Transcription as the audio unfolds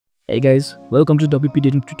Hey guys, welcome to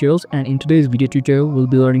wpdating tutorials, and in today's video tutorial we'll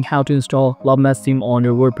be learning how to install LoveMatch theme on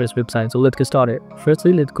your WordPress website. So let's get started.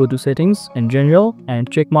 Firstly, let's go to settings and general and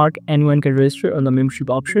checkmark anyone can register on the membership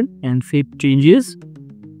option and save changes.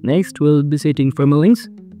 Next, we'll be setting firm links.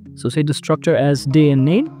 So set the structure as day and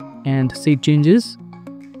name and save changes.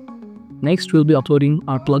 Next, we'll be uploading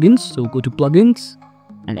our plugins. So go to plugins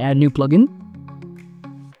and add new plugin.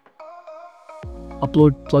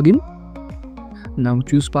 Upload plugin. Now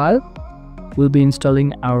choose file. We'll be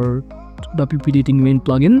installing our wpdating main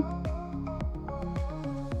plugin.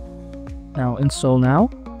 Now install now.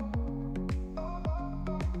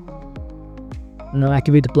 Now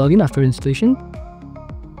activate the plugin after installation.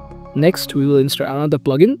 Next, we will install another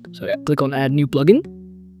plugin. So click on add new plugin.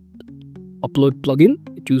 Upload plugin.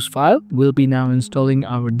 Choose file. We'll be now installing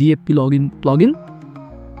our DFP login plugin.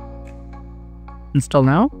 Install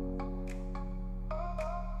now.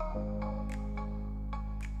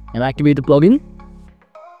 And activate the plugin.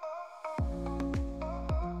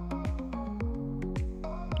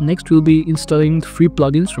 Next, we'll be installing free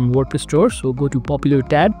plugins from WordPress store. So go to popular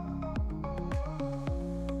tab.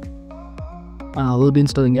 We'll be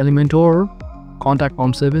installing Elementor, Contact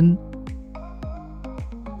Form 7,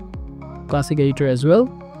 Classic Editor as well.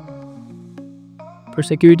 For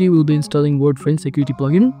security, we'll be installing WordPress security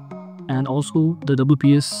plugin and also the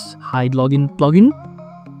WPS hide login plugin.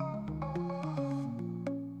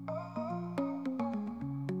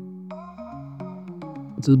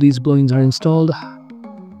 So these plugins are installed.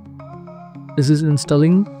 This is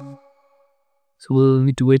installing, so we'll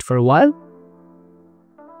need to wait for a while.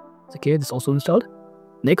 Okay, this is also installed.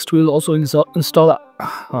 Next, we'll also install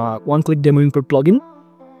one-click demo import plugin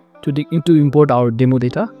to import our demo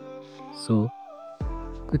data. So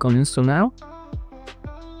click on install now.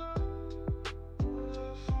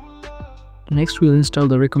 Next, we'll install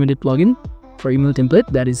the recommended plugin for email template,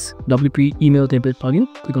 that is WP email template plugin.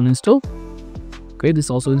 Click on install. Okay, this is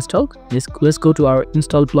also installed. Let's go to our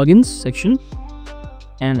install plugins section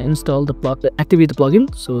and install activate the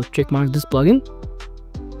plugin. So checkmark this plugin.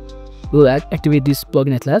 We'll activate this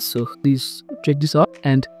plugin at last. So check this out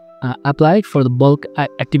and apply for the bulk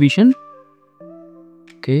activation.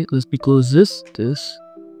 Okay, let's close this.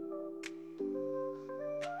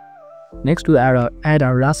 Next, we'll add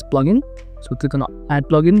our last plugin. So click on add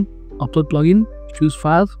plugin, upload plugin, choose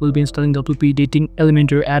file. We'll be installing wpdating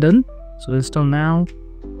Elementor add-on. So install now.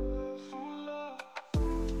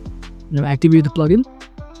 Now activate the plugin.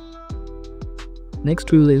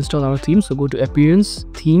 Next, we will install our theme. So go to appearance,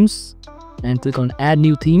 themes, and click on add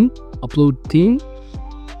new theme, upload theme,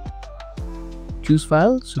 choose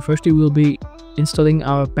file. So firstly, we'll be installing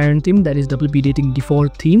our parent theme, that is wpdating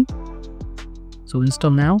default theme. So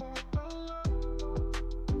install now.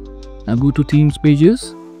 Now go to themes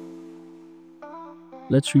pages.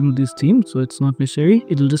 Let's remove this theme, so it's not necessary.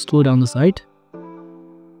 It will just slow down the site.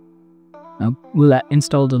 Now we'll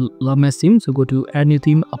install the LoveMatch theme. So go to add new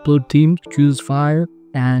theme, upload theme, choose file,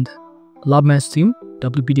 and LoveMatch theme,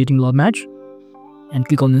 wpdating LoveMatch, and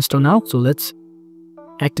click on install now. So let's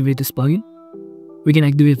activate this plugin. We can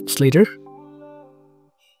activate this later.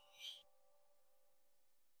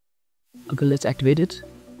 Okay, let's activate it.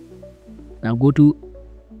 Now go to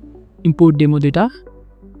import demo data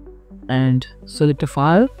and select a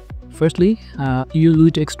file. Firstly, you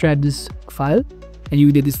need to extract this file and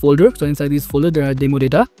you get this folder. So inside this folder there are demo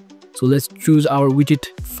data. So let's choose our widget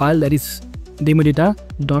file, that is demo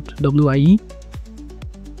data.wie.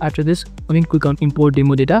 After this, we can click on import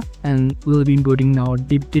demo data and we'll be importing our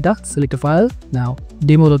data. Select a file. Now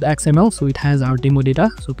demo.xml, so it has our demo data.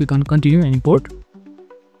 So click on continue and import.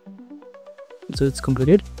 So it's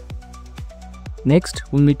completed. Next,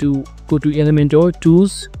 we'll need to go to Elementor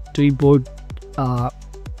tools to import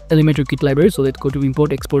Elementor kit library. So let's go to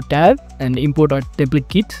import export tab and import our template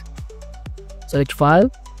kit. Select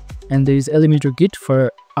file, and there is Elementor kit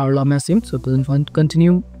for our LoveMatch theme. So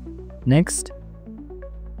continue. Next,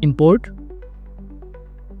 import.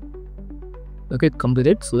 Okay,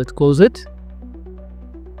 completed. So let's close it.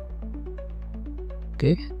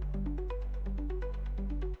 Okay.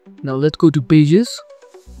 Now let's go to pages.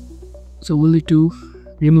 So we'll need to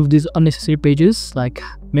remove these unnecessary pages like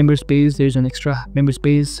member space. There's an extra member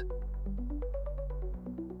space.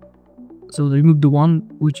 So remove the one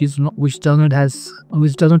which doesn't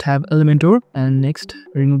have Elementor, and next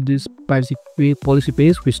remove this privacy policy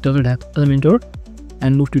page which doesn't have Elementor,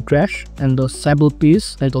 and move to trash, and the sample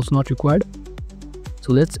page that's also not required.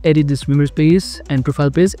 So let's edit this member space and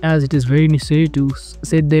profile page, as it is very necessary to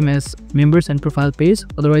set them as members and profile page,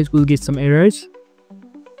 otherwise we'll get some errors.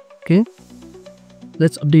 Okay,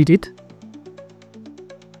 let's update it.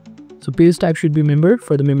 So page type should be member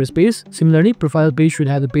for the member space. Similarly, profile page should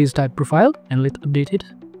have the page type profile, and let's update it.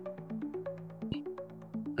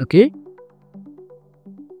 Okay.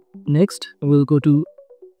 Next, we'll go to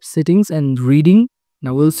settings and reading.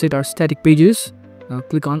 Now we'll set our static pages. Now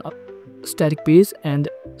click on static page and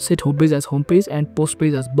set home page as home page and post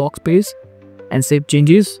page as box page, and save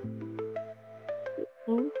changes.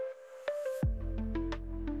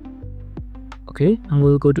 Okay, and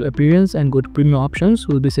we'll go to appearance and go to premium options.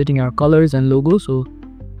 We'll be setting our colors and logo, so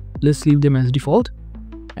let's leave them as default.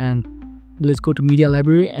 And let's go to media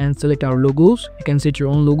library and select our logos. You can set your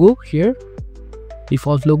own logo here,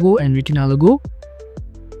 default logo and retina logo.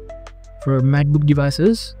 For MacBook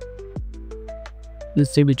devices,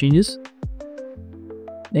 let's save the changes.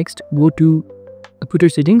 Next, go to footer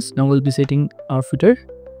settings. Now we'll be setting our footer,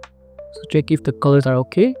 so check if the colors are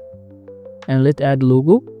okay, and let's add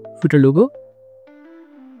logo, footer logo.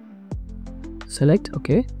 Select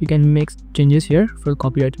okay. You can make changes here for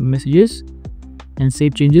copyright messages and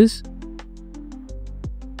save changes.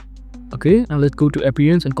 Okay, now let's go to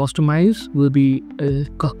appearance and customize. We'll be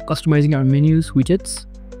customizing our menus, widgets.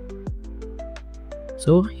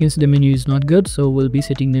 So here's the menu is not good, so we'll be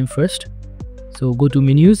setting them first. So go to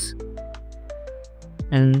menus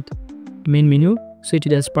and main menu, set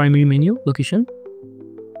it as primary menu location.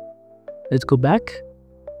 Let's go back.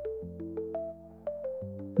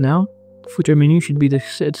 Now footer menu should be the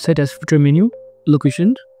set as footer menu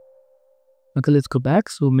location. Okay, let's go back.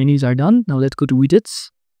 So menus are done. Now let's go to widgets.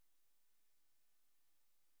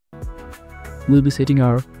 We'll be setting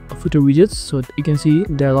our footer widgets, so you can see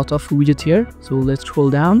there are lots of widgets here. So let's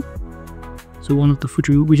scroll down. So one of the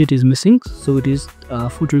footer widget is missing, so it is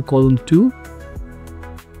footer column 2.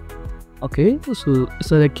 Okay, so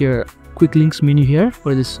select your quick links menu here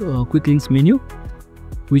for this quick links menu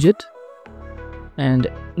widget, and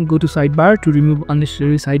go to sidebar to remove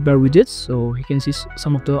unnecessary sidebar widgets. So you can see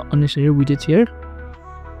some of the unnecessary widgets here,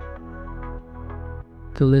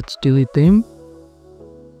 so let's delete them.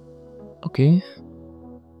 Okay,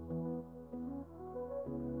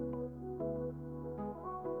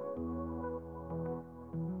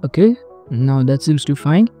 okay, now that seems to be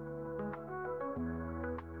fine.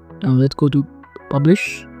 Now let's go to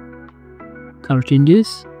publish our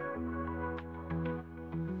changes.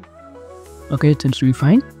 Okay, it seems to be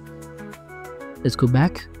fine. Let's go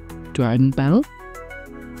back to our admin panel,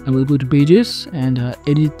 and we'll go to pages and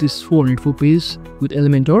edit this 404 page with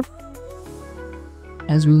Elementor,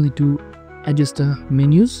 as we'll need to adjust the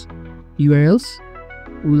menus, URLs.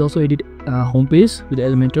 We'll also edit homepage with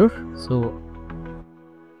Elementor, so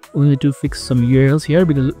we'll need to fix some URLs here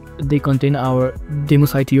because they contain our demo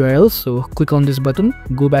site URLs. So click on this button,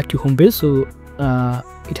 go back to homepage. So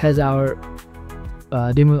it has our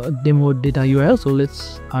demo data URL, so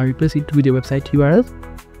let's replace it with the website URL.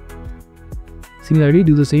 Similarly,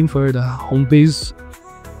 do the same for the homepage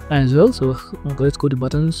as well. So let's go to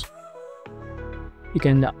buttons. You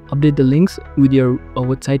can update the links with your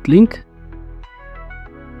website link.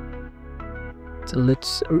 So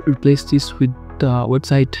let's replace this with the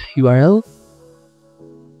website URL.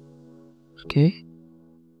 Okay,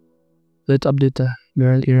 let's update the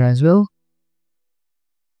URL here as well.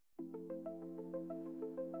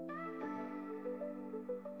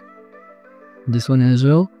 This one as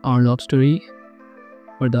well, our log story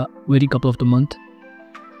for the very couple of the month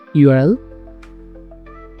URL.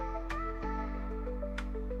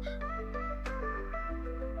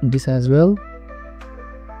 This as well.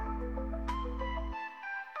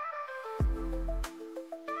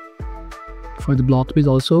 For the blog page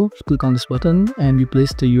also, click on this button and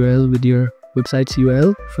replace the URL with your website's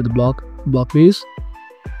URL for the blog page.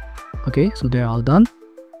 Okay, so they're all done.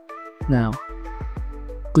 Now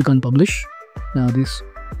click on publish. Now this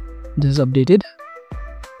is updated.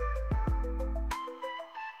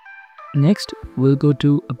 Next, we'll go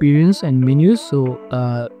to appearance and menus. So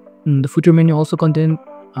the footer menu also contain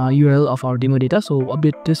URL of our demo data, so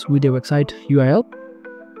update this with your website URL.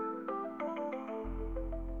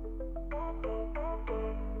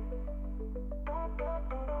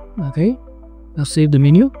 Okay, now save the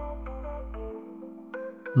menu.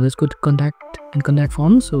 Let's go to contact and contact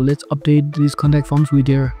forms. So let's update these contact forms with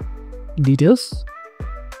their details.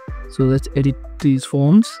 So let's edit these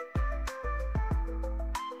forms.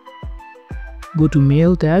 Go to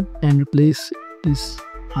mail tab and replace this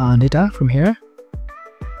data from here.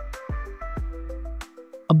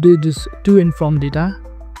 Update this to and from data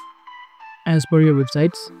as per your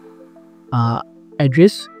website's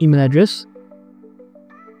address, email address.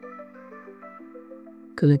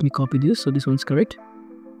 Okay, let me copy this so this one's correct.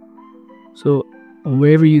 So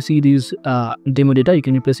wherever you see these demo data, you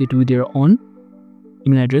can replace it with your own.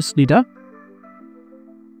 email address data.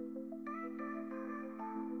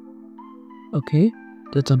 Okay,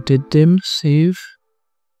 let's update them, save.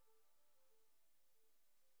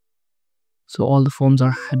 So all the forms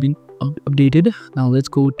have been updated. Now let's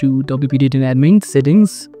go to wpdating admin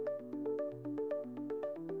settings.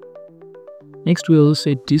 Next we'll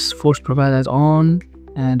set this forced profile as on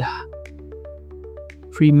and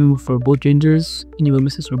free memo for both genders, enable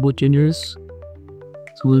message for both genders.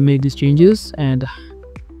 So we'll make these changes and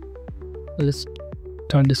let's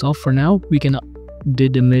turn this off for now. We can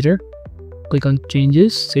update them later. Click on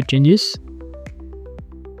changes, save changes,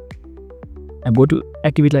 and go to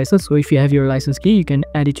activate license. So if you have your license key, you can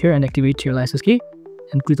add it here and activate your license key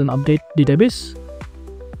and click on update database.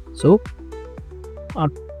 So our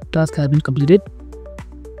task has been completed.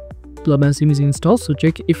 Plugin theme is installed. So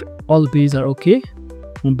check if all the pages are okay.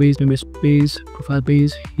 Home page, members page, profile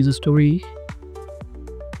page, user story,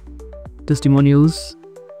 testimonials,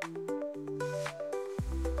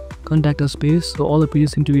 contact us page. So all the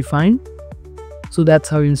pages seem to be fine. So that's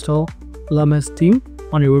how you install Llama's theme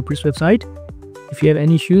on your WordPress website. If you have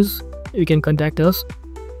any issues, you can contact us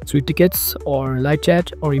through tickets or live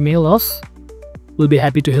chat or email us. We'll be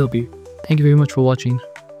happy to help you. Thank you very much for watching.